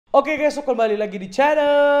Oke guys, so kembali lagi di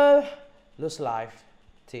channel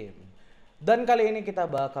Lustalifeteam. Dan kali ini kita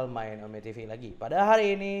bakal main Ometv lagi. Pada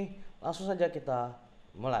hari ini langsung saja kita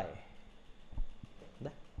mulai.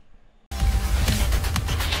 Dah.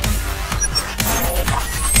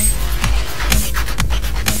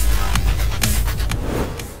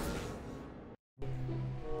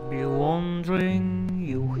 Be wondering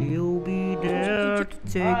he'll be there to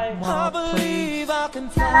take my place.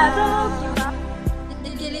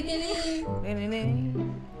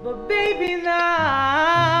 But baby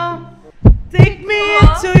now, take me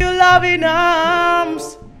into your loving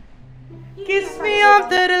arms. Kiss me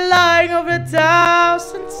under the light of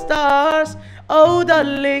 1,000 stars. Oh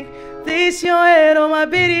darling, place your head on my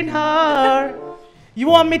beating heart. You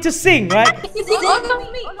want me to sing, right?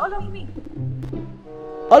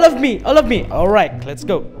 All of me. All right, let's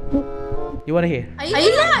go. You wanna hear?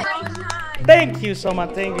 Thank you so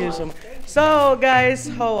much. So guys,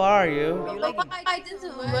 how are you?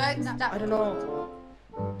 I don't know.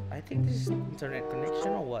 I think this is internet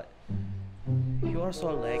connection or what? You are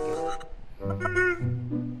so laggy.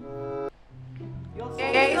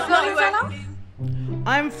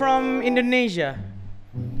 I'm from Indonesia.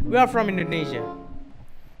 We are from Indonesia.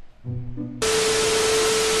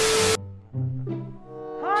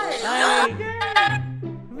 Hi.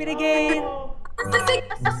 Meet again.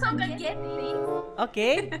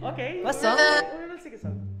 Okay. Okay. What song? We'll sing a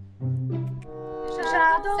song.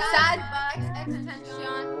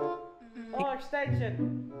 Oh, extension.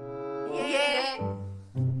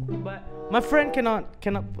 But my friend cannot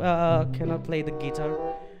play the guitar,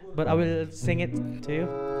 but I will sing it to you.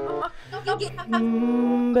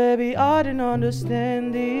 Baby, I don't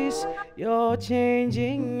understand this. You're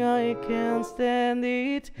changing, I can't stand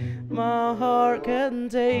it. My heart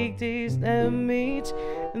can't take this damage,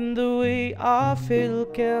 and the way I feel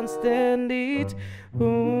can't stand it.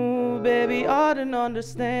 Ooh, baby, I don't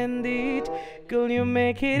understand it. Girl, you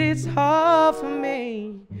make it, it's hard for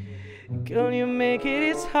me. Girl, you make it,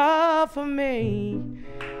 it's hard for me.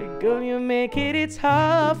 Girl, you make it, it's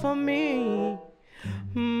hard for me.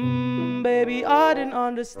 Baby, I don't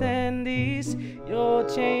understand this. You're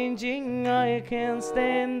changing, I can't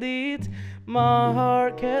stand it. My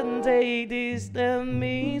heart can't take this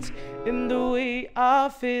damage, and the way I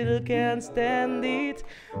feel can't stand it.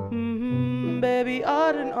 Baby,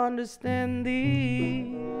 I don't understand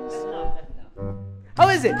this. How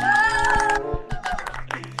is it?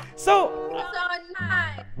 So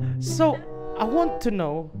I want to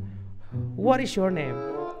know, what is your name?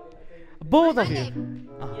 Both of you.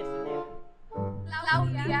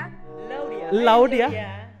 Laudia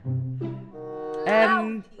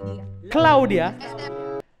and Claudia.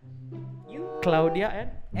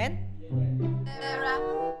 Claudia and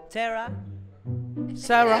Sarah.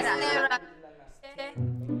 Sarah.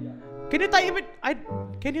 Can you type it?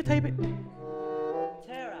 Can you type it?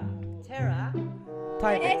 Tara.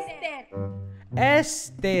 Type it.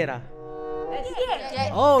 Estera.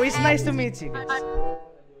 Oh, it's nice to meet you guys.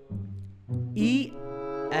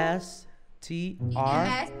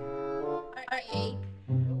 ESTRA.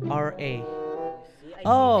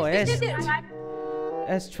 Oh, Estra.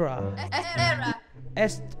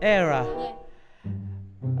 Estera.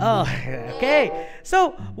 Oh, okay.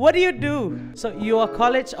 So, what do you do? So, you are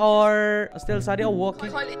college or still study or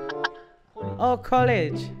working? Oh,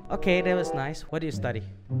 college. Okay, that was nice. What do you study?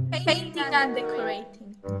 Painting and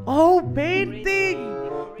decorating. Oh,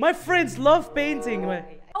 painting. My friends love painting. How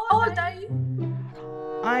old are you?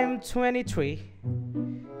 I'm 23.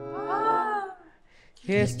 Oh.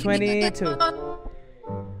 He's 22.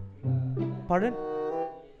 Pardon?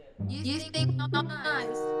 You think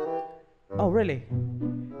nice? Oh, really?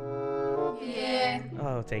 Yeah.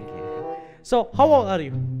 Oh, thank you. So, how old are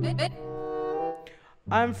you?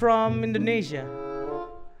 I'm from Indonesia.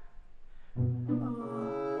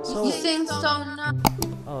 So, You sing so nice.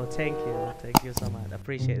 oh, thank you so much.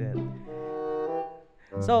 Appreciate it.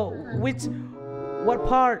 So, what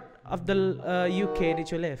part of the UK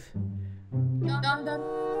did you live? London.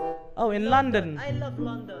 Oh, in London. I love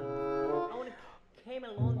London. I only came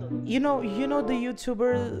in London. You know the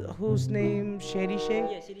YouTuber whose name Shady Shay?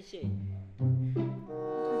 Yeah, City.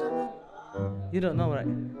 You don't know, right?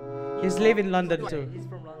 He's live in London too. He's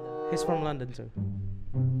from London. He's from London too.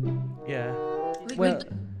 Yeah. We Well,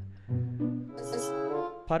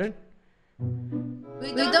 pardon?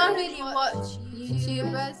 don't really watch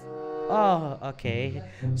YouTubers. Oh, okay.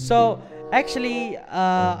 So actually,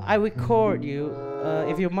 I record you.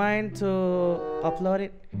 If you mind to upload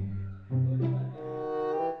it.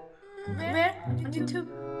 Where? On YouTube?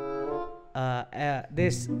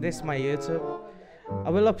 This my YouTube. I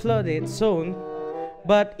will upload it soon.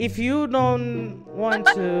 But if you don't want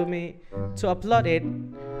to upload it,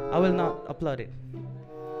 I will not upload it.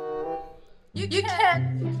 You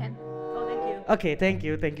can. You can. Oh, thank you. Okay,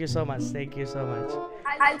 thank you so much, thank you so much.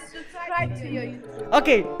 I'll subscribe to your YouTube.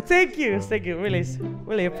 Okay, thank you,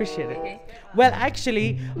 really appreciate it. Okay. Well,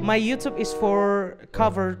 actually, my YouTube is for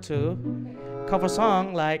cover too, cover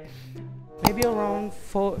song, like maybe around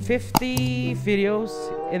 50 videos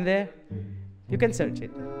in there. You can search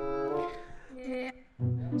it. Yeah.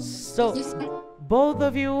 So, You see? both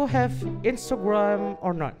of you have Instagram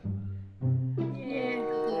or not?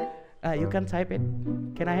 Yeah. You can type it.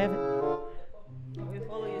 Can I have it? We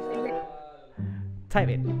follow you. Instagram. Type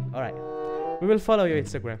it. All right. We will follow your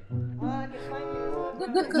Instagram. I can find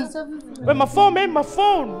you. Because of Wait, my phone, man. My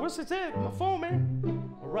phone. What's it? My phone, man.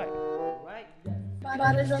 All right. Right.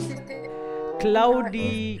 para José.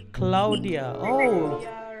 Claudia. Oh.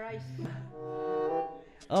 Yeah, rice.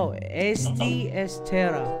 Oh,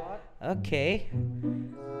 Estera. Okay.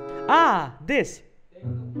 Ah, this.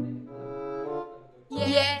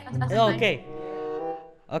 Yeah. That's fine. Okay.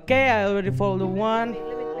 Okay, I already followed the one.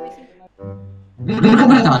 Let me see. Dito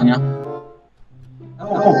ba tanya?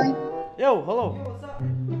 Oh. Yo, hello.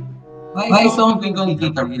 Why song twinkle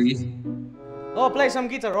guitar, please? Oh, play some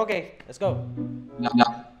guitar. Okay, let's go. Yeah.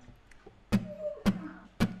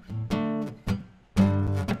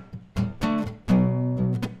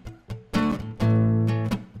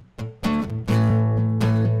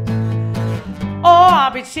 Oh,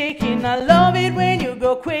 I've been shaking. I love it when you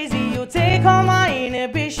go crazy. You take all my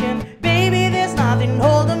inhibition. Baby, there's nothing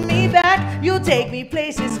holding me back. You take me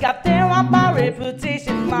places, got there on my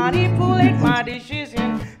reputation. Manipulate my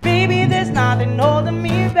decision. Baby, there's nothing holding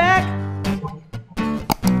me back.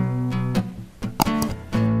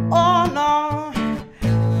 Oh no,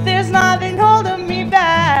 there's nothing holding me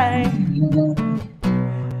back.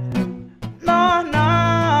 No,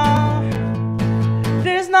 no,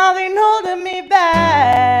 there's nothing holding me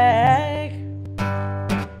back.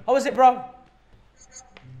 How was it, bro?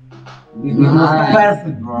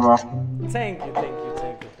 Perfect, bro. Thank you. Thank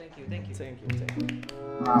you.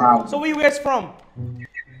 Wow. So where you guys from?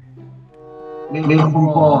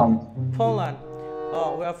 From Poland.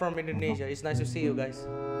 Oh, we are from Indonesia. It's nice to see you guys.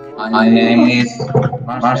 My name is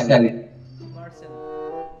Marcel. Marcel.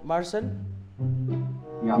 Marcel?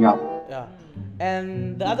 Yeah. Yeah.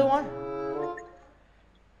 And the other one?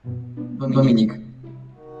 Dominic.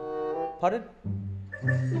 Pardon?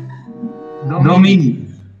 Dominic.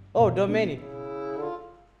 Oh, Domini.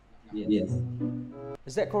 Yes.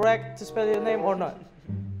 Is that correct to spell your name or not?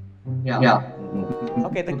 Yeah.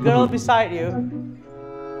 Okay, the girl beside you.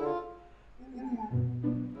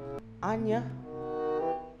 Anya?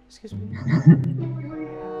 Excuse me.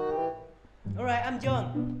 Alright, I'm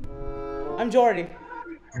John. I'm Jordy.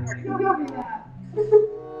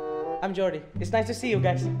 I'm Jordy. It's nice to see you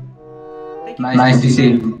guys. Thank you. Nice to see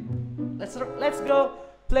you. Let's go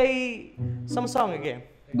play some song again.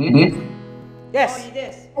 Did? Yes, Oh, you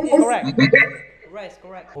this. correct. Right,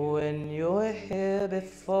 correct. When you were here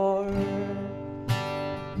before,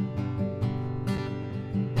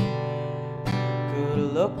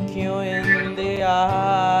 could look you in the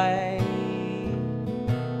eye.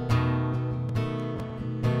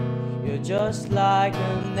 You're just like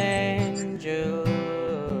an angel.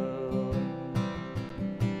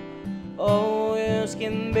 Oh, your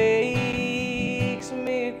skin makes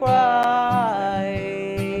me cry.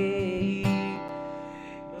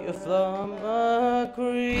 Your flower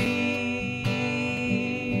creeps.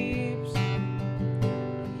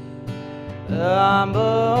 I'm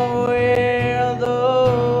aware though.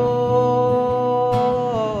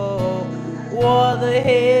 What the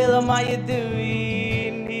hell am I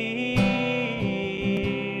doing here?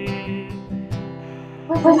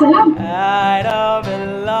 I don't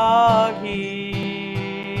belong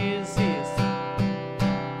here, sis.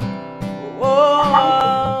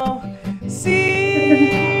 Whoa,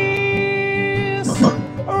 sis,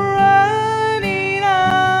 running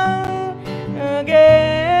out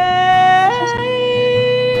again.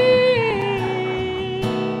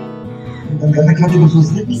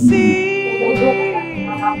 Sis,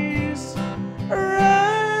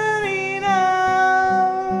 running out.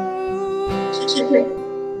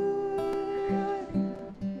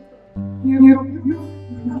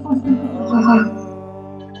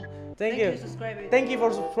 Thank you. Subscribe. Thank you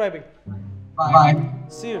for subscribing. Bye.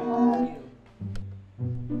 See you.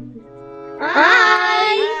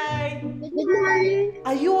 Hi. Hi. Good morning.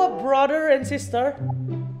 Are you a brother and sister?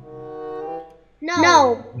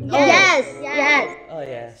 No. Yes. Yes. Oh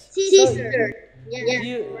yes. Sister. Yes.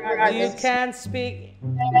 You can't speak.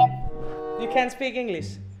 You can't speak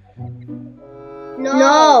English.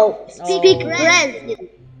 No. Speak Brazil.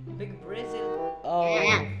 Big Brazil. Oh,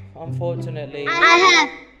 Yeah. unfortunately. I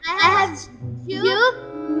have few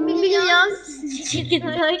millions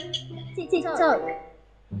TikTok. TikTok.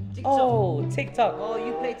 Oh, TikTok. Oh,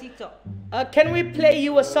 you play TikTok. Can we play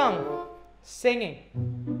you a song? Singing.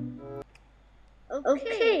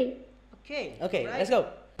 Okay. Okay. Okay, right. let's go.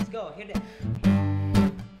 Let's go. Hear that.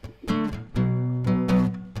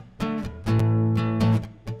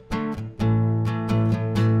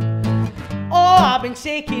 Oh, I've been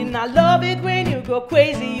shaking. I love it when you go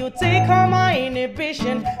crazy. You take all my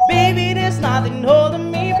inhibition. Baby, there's nothing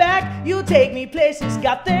holding me back. You take me places,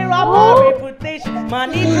 got there up my reputation.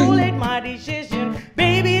 Manipulate my decision.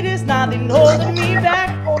 Baby, there's nothing holding me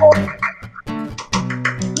back.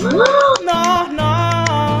 No,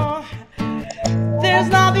 no. There's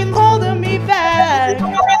nothing holding me back.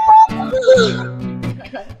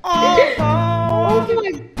 Oh,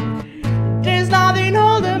 there's nothing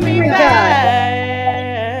holding me back.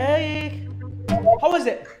 How was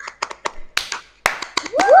it?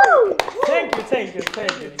 Thank you, thank you,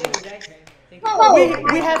 thank you. Thank you.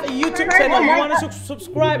 We have a YouTube channel. You want to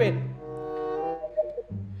subscribe it?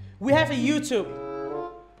 We have a YouTube.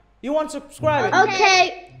 You want to subscribe it?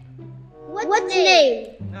 Okay. What's the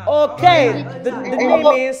name? Okay. The name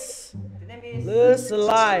is The name is. Lose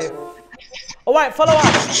Life. All right, follow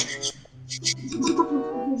us.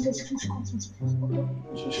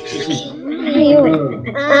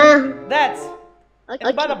 That's at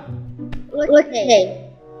the bottom. Okay.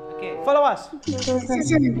 Okay. Follow us. Okay.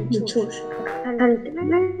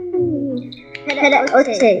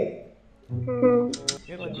 Okay.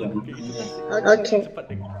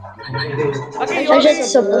 Okay, you want it?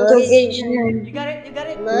 You got it. You got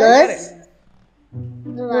it. Lust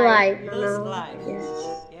life. Lust life.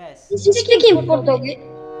 Yes. Speaking Portuguese.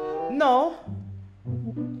 No.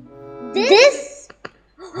 This?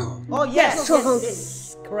 Oh yes.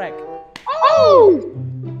 Yes. Correct. Oh!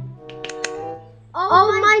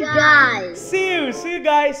 Oh my God! See you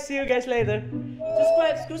guys. See you guys later.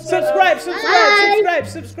 Subscribe. Subscribe. Okay,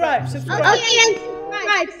 subscribe.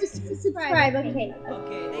 Okay.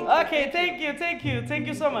 Okay. Thank you. Okay, thank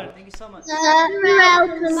you so much. Thank you so much. You're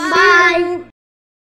welcome. Bye.